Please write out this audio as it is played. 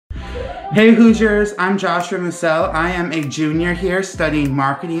Hey Hoosiers, I'm Joshua Mussell. I am a junior here studying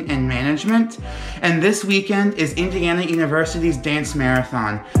marketing and management, and this weekend is Indiana University's Dance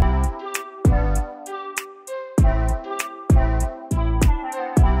Marathon.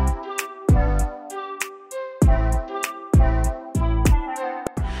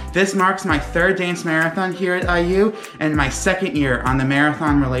 This marks my third dance marathon here at IU and my second year on the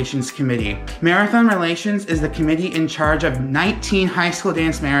Marathon Relations Committee. Marathon Relations is the committee in charge of 19 high school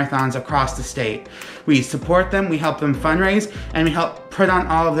dance marathons across the state. We support them, we help them fundraise, and we help put on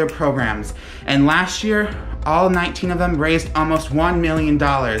all of their programs. And last year, all 19 of them raised almost $1 million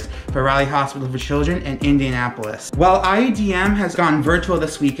for Raleigh Hospital for Children in Indianapolis. While IUDM has gone virtual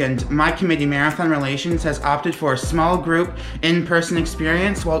this weekend, my committee, Marathon Relations, has opted for a small group in-person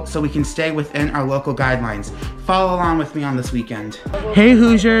experience so we can stay within our local guidelines. Follow along with me on this weekend. Hey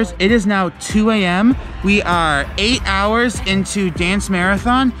Hoosiers, it is now 2 a.m. We are 8 hours into Dance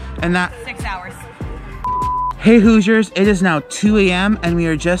Marathon and that— 6 hours. Hey Hoosiers, it is now 2 a.m. and we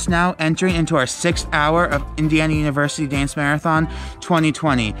are just now entering into our 6th hour of Indiana University Dance Marathon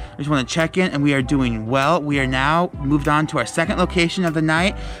 2020. I just want to check in and we are doing well. We are now moved on to our second location of the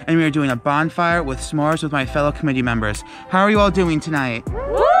night and we are doing a bonfire with s'mores with my fellow committee members. How are you all doing tonight?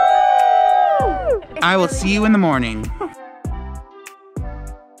 Woo! I will see you in the morning.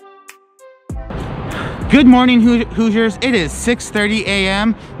 Good morning, Hoosiers. It is 6:30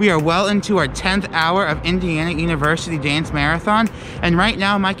 a.m. We are well into our 10th hour of Indiana University Dance Marathon, and right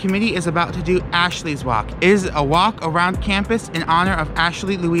now my committee is about to do Ashley's Walk. It is a walk around campus in honor of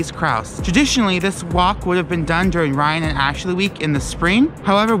Ashley Louise Krause. Traditionally, this walk would have been done during Ryan and Ashley Week in the spring.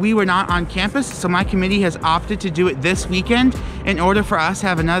 However, we were not on campus, so my committee has opted to do it this weekend in order for us to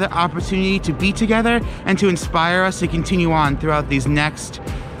have another opportunity to be together and to inspire us to continue on throughout these next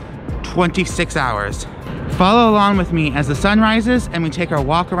 26 hours. Follow along with me as the sun rises and we take our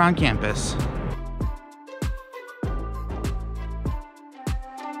walk around campus.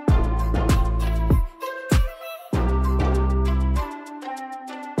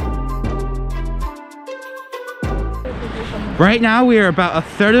 Right now we are about a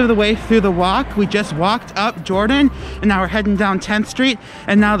third of the way through the walk. We just walked up Jordan and now we're heading down 10th Street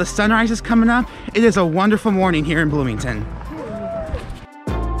and now the sunrise is coming up. It is a wonderful morning here in Bloomington.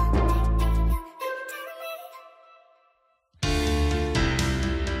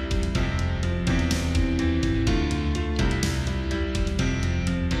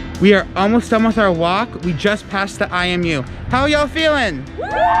 We are almost done with our walk. We just passed the IMU. How are y'all feeling? Woo!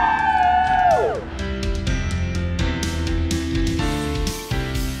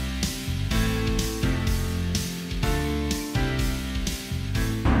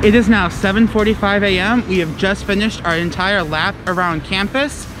 It is now 7:45 a.m. We have just finished our entire lap around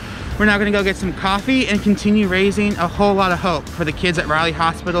campus. We're now gonna go get some coffee and continue raising a whole lot of hope for the kids at Raleigh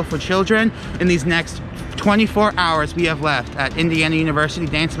Hospital for Children in these next 24 hours we have left at Indiana University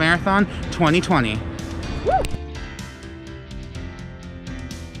Dance Marathon 2020. Woo!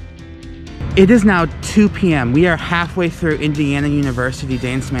 It is now 2 p.m. We are halfway through Indiana University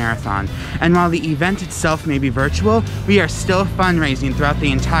Dance Marathon, and while the event itself may be virtual, we are still fundraising throughout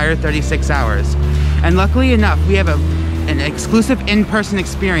the entire 36 hours. And luckily enough, we have an exclusive in-person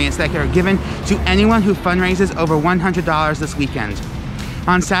experience that are given to anyone who fundraises over $100 this weekend.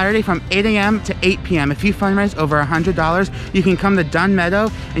 On Saturday from 8 a.m. to 8 p.m. if you fundraise over $100, you can come to Dunn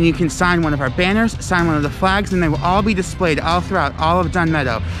Meadow and you can sign one of our banners, sign one of the flags, and they will all be displayed all throughout all of Dunn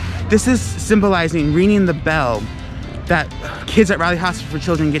Meadow. This is symbolizing ringing the bell that kids at Raleigh Hospital for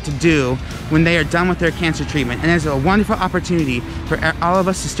Children get to do when they are done with their cancer treatment. And it's a wonderful opportunity for all of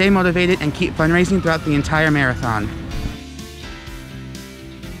us to stay motivated and keep fundraising throughout the entire marathon.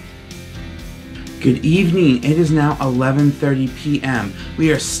 Good evening, it is now 11:30 p.m.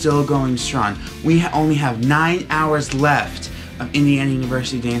 We are still going strong. We only have 9 hours left of Indiana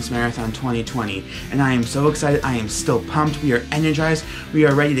University Dance Marathon 2020, and I am so excited. I am still pumped. We are energized. We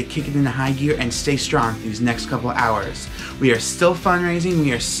are ready to kick it into high gear and stay strong these next couple hours. We are still fundraising.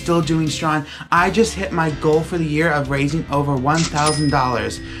 We are still doing strong. I just hit my goal for the year of raising over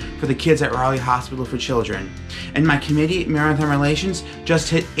 $1,000 for the kids at Raleigh Hospital for Children. And my committee, Marathon Relations, just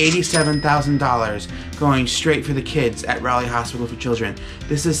hit $87,000 going straight for the kids at Raleigh Hospital for Children.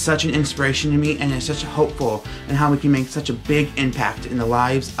 This is such an inspiration to me and it's such hopeful in how we can make such a big impact in the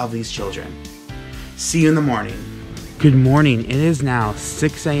lives of these children. See you in the morning. Good morning, it is now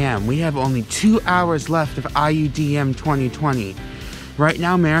 6 a.m. We have only 2 hours left of IUDM 2020. Right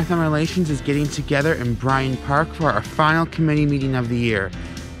now, Marathon Relations is getting together in Bryant Park for our final committee meeting of the year.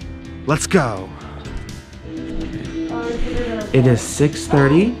 Let's go. It is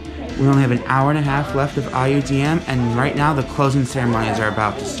 6:30. We only have an hour and a half left of IUDM, and right now the closing ceremonies are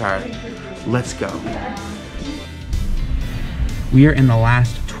about to start. Let's go. We are in the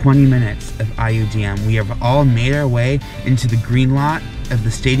last 20 minutes of IUDM. We have all made our way into the green lot of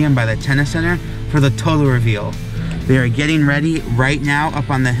the stadium by the tennis center for the total reveal. They are getting ready right now up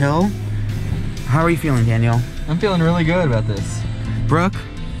on the hill. How are you feeling, Daniel? I'm feeling really good about this. Brooke?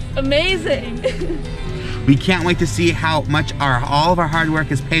 Amazing! We can't wait to see how much all of our hard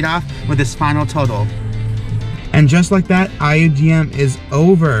work is paid off with this final total. And just like that, IUDM is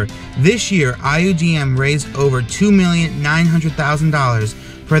over. This year, IUDM raised over $2,900,000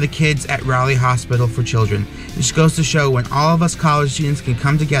 for the kids at Raleigh Hospital for Children. This goes to show when all of us college students can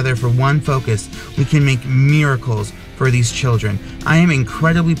come together for one focus, we can make miracles for these children. I am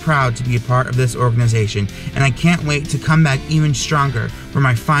incredibly proud to be a part of this organization, and I can't wait to come back even stronger for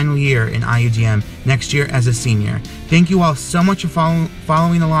my final year in IUDM next year as a senior. Thank you all so much for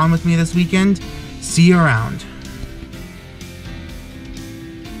following along with me this weekend. See you around.